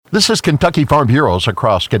This is Kentucky Farm Heroes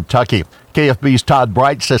across Kentucky. KFB's Todd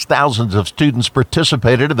Bright says thousands of students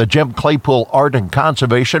participated in the Jim Claypool Art and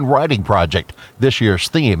Conservation Writing Project. This year's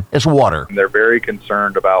theme is water. They're very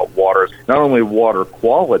concerned about water, not only water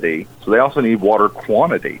quality, so they also need water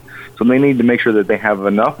quantity. So they need to make sure that they have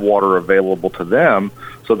enough water available to them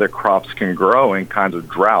so their crops can grow in kinds of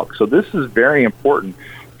drought. So this is very important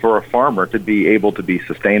for a farmer to be able to be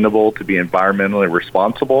sustainable, to be environmentally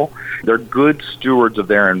responsible. They're good stewards of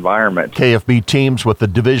their environment. KFB teams with the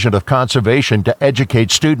Division of Conservation to educate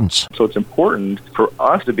students. So it's important for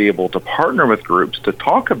us to be able to partner with groups to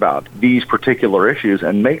talk about these particular issues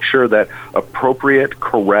and make sure that appropriate,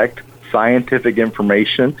 correct, scientific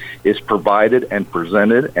information is provided and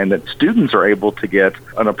presented, and that students are able to get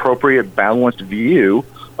an appropriate, balanced view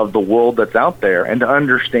of the world that's out there and to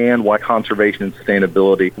understand why conservation and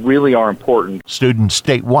sustainability really are important. Students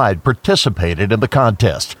statewide participated in the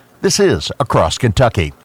contest. This is Across Kentucky.